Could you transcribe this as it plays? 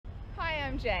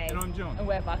I'm Jay. And I'm John. And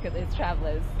we're Bucket List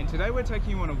Travellers. And today we're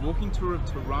taking you on a walking tour of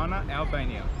Tirana,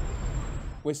 Albania.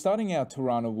 We're starting our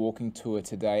Tirana walking tour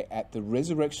today at the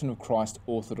Resurrection of Christ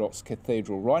Orthodox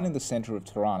Cathedral, right in the centre of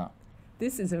Tirana.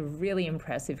 This is a really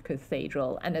impressive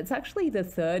cathedral, and it's actually the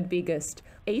third biggest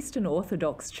Eastern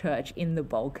Orthodox church in the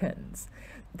Balkans.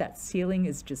 That ceiling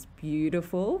is just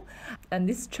beautiful, and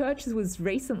this church was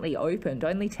recently opened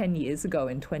only 10 years ago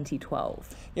in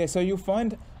 2012. Yeah, so you'll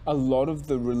find a lot of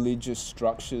the religious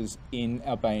structures in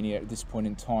Albania at this point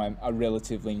in time are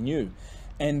relatively new.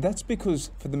 And that's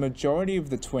because for the majority of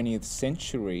the 20th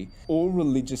century, all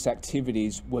religious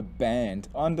activities were banned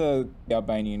under the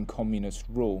Albanian communist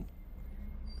rule.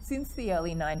 Since the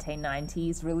early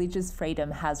 1990s, religious freedom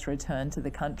has returned to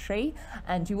the country,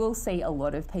 and you will see a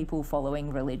lot of people following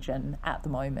religion at the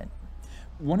moment.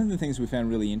 One of the things we found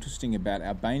really interesting about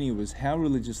Albania was how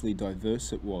religiously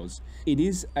diverse it was. It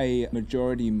is a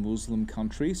majority Muslim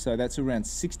country, so that's around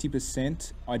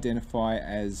 60% identify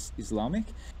as Islamic,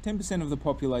 10% of the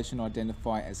population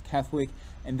identify as Catholic,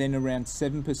 and then around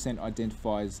 7%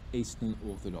 identify as Eastern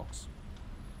Orthodox.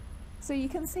 So you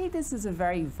can see this is a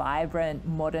very vibrant,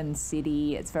 modern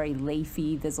city. It's very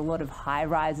leafy. There's a lot of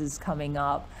high-rises coming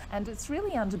up, and it's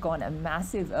really undergone a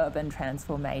massive urban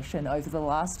transformation over the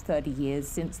last 30 years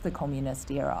since the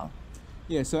communist era.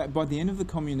 Yeah, so by the end of the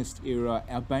communist era,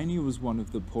 Albania was one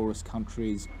of the poorest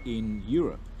countries in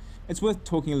Europe. It's worth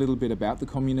talking a little bit about the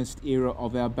communist era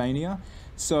of Albania.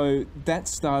 So that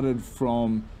started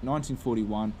from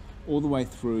 1941 all the way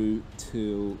through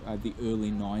till the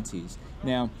early 90s.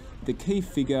 Now, the key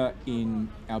figure in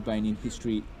Albanian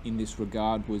history in this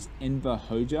regard was Enver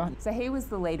Hoxha. So he was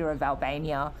the leader of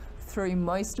Albania through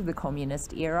most of the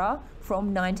communist era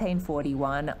from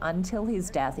 1941 until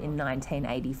his death in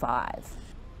 1985.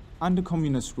 Under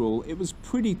communist rule, it was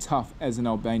pretty tough as an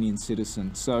Albanian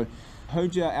citizen. So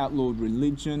Hoxha outlawed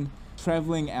religion,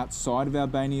 travelling outside of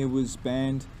Albania was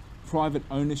banned, private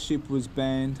ownership was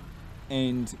banned,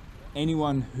 and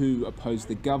anyone who opposed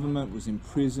the government was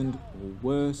imprisoned or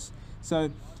worse.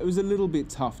 So it was a little bit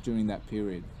tough during that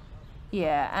period.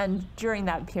 Yeah, and during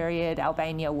that period,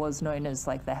 Albania was known as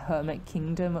like the hermit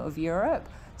kingdom of Europe.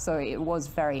 So it was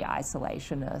very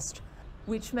isolationist,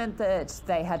 which meant that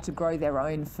they had to grow their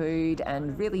own food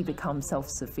and really become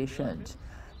self-sufficient.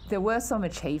 There were some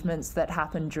achievements that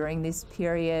happened during this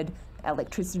period.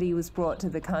 Electricity was brought to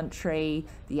the country,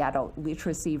 the adult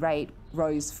literacy rate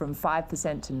rose from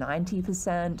 5% to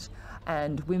 90%,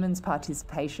 and women's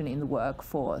participation in the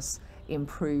workforce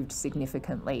improved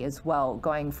significantly as well,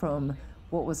 going from,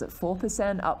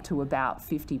 4% up to about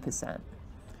 50%.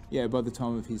 Yeah, by the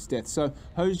time of his death. So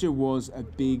Hoxha was a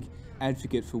big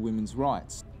advocate for women's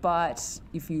rights. But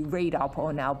if you read up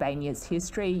on Albania's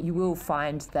history, you will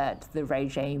find that the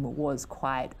regime was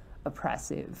quite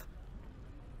oppressive.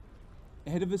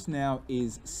 Ahead of us now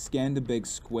is Skanderbeg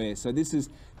Square. So this is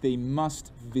the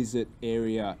must-visit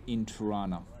area in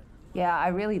Tirana. Yeah, I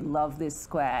really love this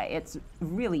square. It's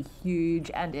really huge,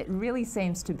 and it really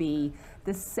seems to be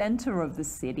the center of the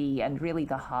city and really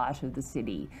the heart of the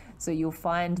city. So you'll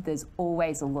find there's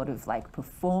always a lot of like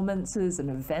performances and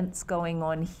events going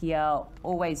on here,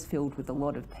 always filled with a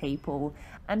lot of people,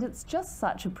 and it's just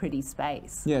such a pretty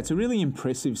space. Yeah, it's a really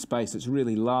impressive space. It's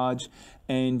really large,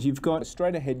 and you've got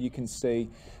straight ahead you can see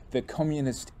the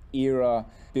communist era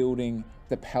building,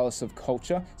 the Palace of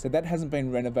Culture. So that hasn't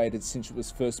been renovated since it was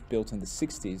first built in the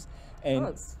 60s.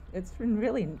 And it's been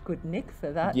really good nick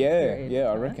for that period. Yeah,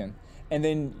 right? I reckon. And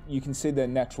then you can see the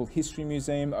Natural History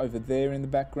Museum over there in the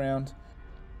background.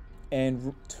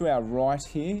 And to our right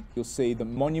here, you'll see the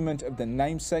monument of the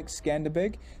namesake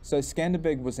Skanderbeg. So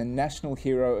Skanderbeg was a national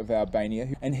hero of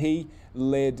Albania, and he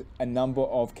led a number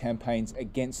of campaigns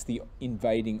against the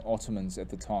invading Ottomans at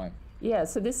the time. Yeah,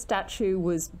 so this statue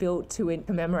was built to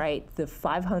commemorate the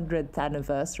 500th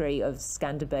anniversary of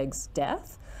Skanderbeg's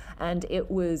death, and it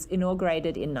was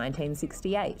inaugurated in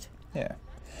 1968. Yeah.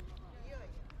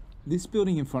 This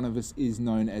building in front of us is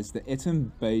known as the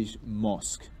Ethem Bej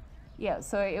Mosque. Yeah,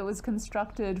 so it was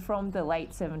constructed from the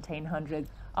late 1700s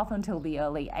up until the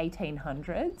early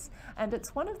 1800s, and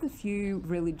it's one of the few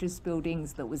religious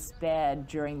buildings that was spared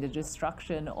during the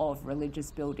destruction of religious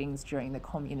buildings during the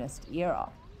communist era.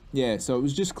 Yeah, so it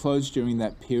was just closed during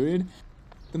that period.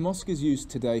 The mosque is used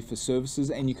today for services,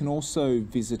 and you can also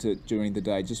visit it during the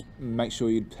day. Just make sure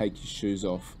you take your shoes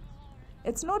off.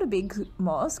 It's not a big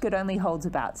mosque, it only holds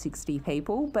about 60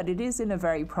 people, but it is in a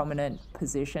very prominent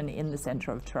position in the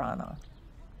centre of Tirana.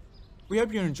 We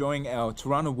hope you're enjoying our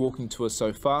Tirana walking tour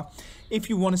so far. If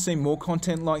you want to see more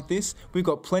content like this, we've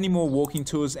got plenty more walking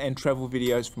tours and travel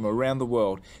videos from around the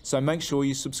world, so make sure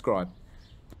you subscribe.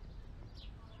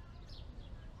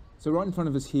 So right in front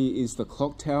of us here is the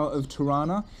Clock Tower of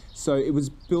Tirana. So it was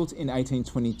built in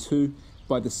 1822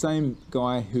 by the same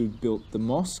guy who built the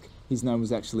mosque. His name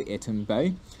was actually Ethem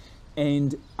Bej.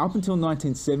 And up until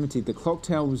 1970, the clock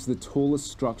tower was the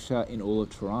tallest structure in all of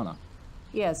Tirana.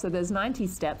 Yeah, so there's 90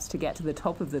 steps to get to the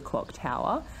top of the clock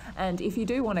tower, and if you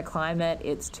do want to climb it,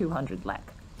 it's 200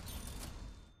 lek.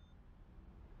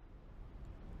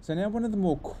 So now one of the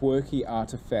more quirky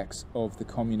artifacts of the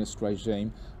communist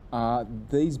regime are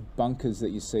these bunkers that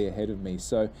you see ahead of me.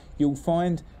 So you'll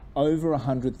find over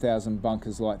 100,000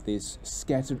 bunkers like this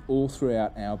scattered all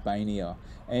throughout Albania,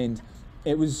 and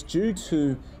it was due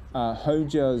to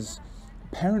Hoxha's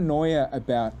paranoia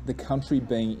about the country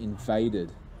being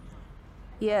invaded.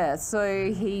 Yeah,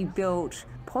 so he built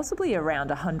possibly around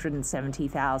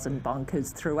 170,000 bunkers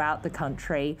throughout the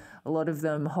country. A lot of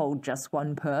them hold just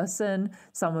one person.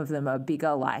 Some of them are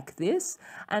bigger like this.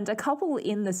 And a couple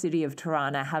in the city of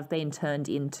Tirana have been turned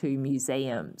into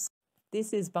museums.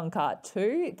 This is BunkArt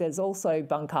 2. There's also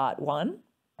BunkArt 1.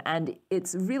 And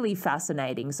it's really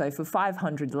fascinating. So for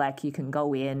 500 lek, you can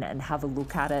go in and have a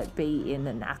look at it, be in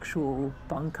an actual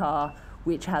bunker,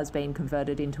 which has been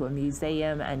converted into a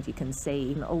museum, and you can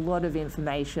see a lot of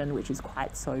information, which is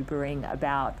quite sobering,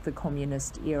 about the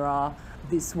communist era.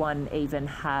 This one even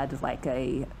had like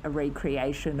a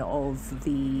recreation of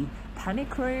the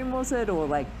panic room, was it? Or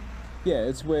like... Yeah,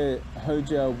 it's where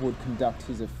Hoxha would conduct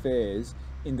his affairs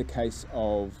in the case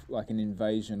of like an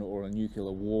invasion or a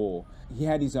nuclear war. He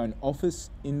had his own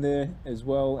office in there as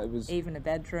well. It was even a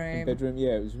bedroom.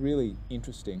 Yeah, it was really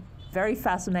interesting. Very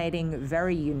fascinating,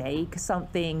 very unique,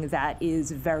 something that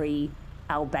is very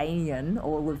Albanian,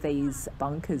 all of these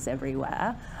bunkers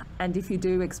everywhere. And if you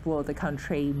do explore the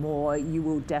country more, you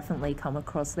will definitely come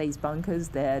across these bunkers.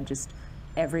 They're just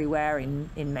everywhere in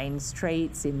main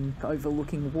streets, in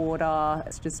overlooking water.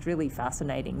 It's just really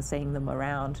fascinating seeing them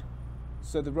around.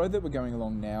 So the road that we're going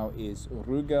along now is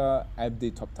Rruga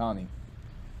Abdi Toptani.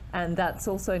 And that's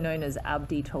also known as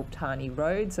Abdi Toptani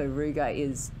Road. So Rruga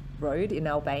is road in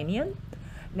Albanian.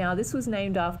 Now this was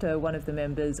named after one of the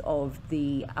members of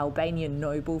the Albanian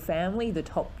noble family, the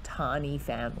Toptani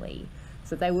family.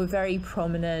 So they were very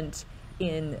prominent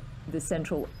in the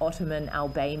central Ottoman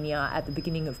Albania at the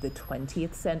beginning of the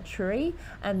 20th century,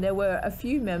 and there were a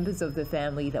few members of the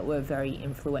family that were very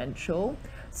influential.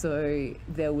 So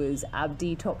there was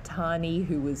Abdi Toptani,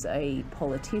 who was a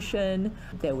politician.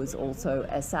 There was also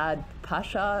Asad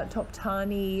Pasha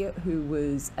Toptani, who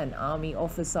was an army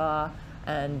officer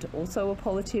and also a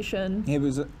politician. He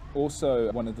was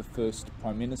also one of the first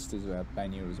prime ministers of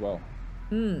Albania as well.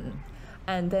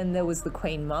 And then there was the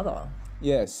Queen Mother.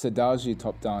 Yes, Sadaji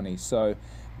Toptani. So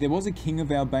there was a king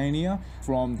of Albania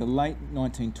from the late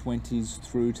 1920s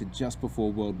through to just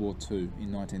before World War II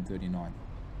in 1939.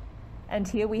 And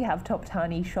here we have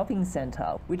Toptani Shopping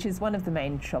Centre, which is one of the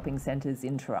main shopping centres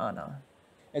in Tirana.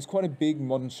 It's quite a big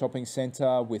modern shopping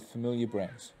centre with familiar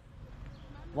brands.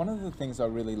 One of the things I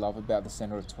really love about the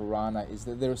centre of Tirana is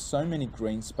that there are so many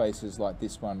green spaces like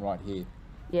this one right here.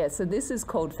 Yeah, so this is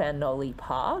called Fanoli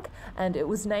Park, and it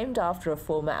was named after a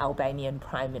former Albanian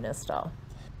Prime Minister.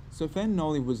 So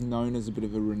Fanoli was known as a bit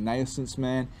of a Renaissance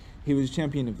man. He was a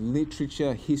champion of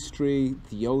literature, history,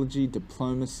 theology,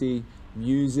 diplomacy,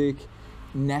 music,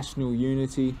 national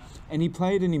unity, and he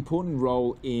played an important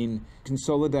role in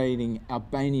consolidating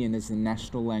Albanian as the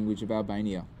national language of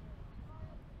Albania.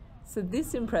 So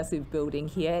this impressive building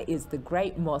here is the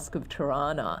Great Mosque of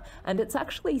Tirana, and it's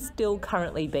actually still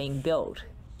currently being built.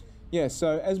 Yeah,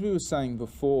 so as we were saying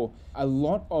before, a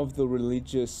lot of the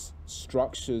religious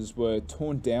structures were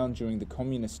torn down during the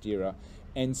communist era,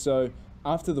 and so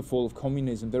after the fall of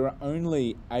communism, there are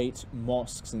only 8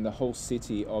 mosques in the whole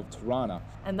city of Tirana.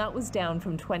 And that was down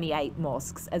from 28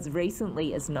 mosques as recently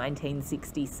as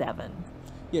 1967.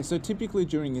 Yeah, so typically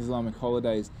during Islamic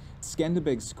holidays,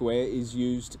 Skanderbeg Square is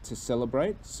used to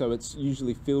celebrate, so it's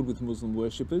usually filled with Muslim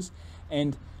worshippers.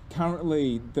 And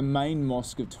currently, the main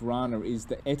mosque of Tirana is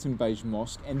the Ethem Bej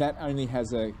Mosque, and that only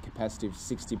has a capacity of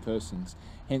 60 persons.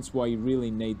 Hence why you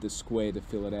really need the square to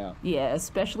fill it out. Yeah,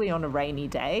 especially on a rainy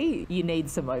day, you need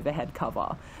some overhead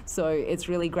cover. So it's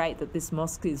really great that this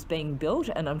mosque is being built,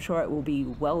 and I'm sure it will be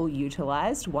well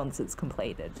utilised once it's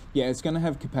completed. Yeah, it's going to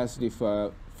have capacity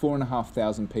for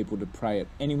 4,500 people to pray at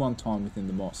any one time within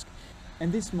the mosque.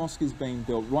 And this mosque is being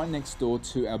built right next door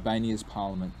to Albania's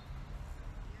parliament.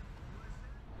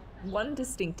 One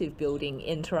distinctive building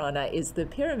in Tirana is the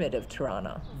Pyramid of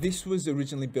Tirana. This was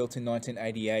originally built in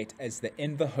 1988 as the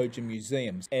Enver Hoxha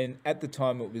Museum, and at the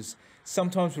time it was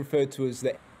sometimes referred to as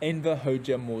the Enver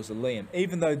Hoxha Mausoleum,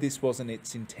 even though this wasn't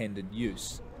its intended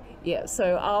use. Yeah,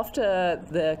 so after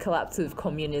the collapse of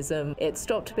communism, it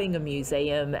stopped being a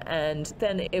museum, and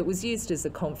then it was used as a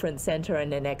conference centre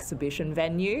and an exhibition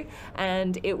venue,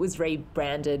 and it was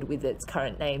rebranded with its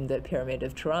current name, the Pyramid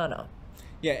of Tirana.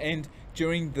 Yeah, and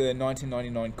during the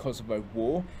 1999 Kosovo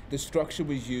War, the structure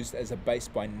was used as a base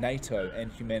by NATO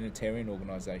and humanitarian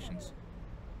organisations.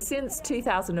 Since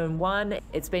 2001,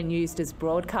 it's been used as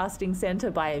broadcasting centre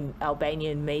by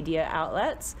Albanian media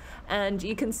outlets, and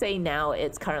you can see now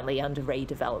it's currently under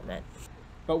redevelopment.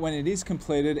 But when it is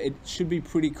completed, it should be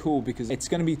pretty cool because it's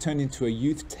going to be turned into a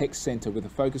youth tech centre with a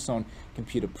focus on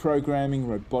computer programming,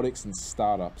 robotics and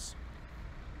startups.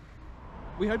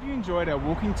 We hope you enjoyed our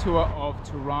walking tour of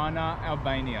Tirana,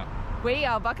 Albania. We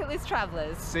are bucket list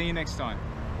travellers. See you next time.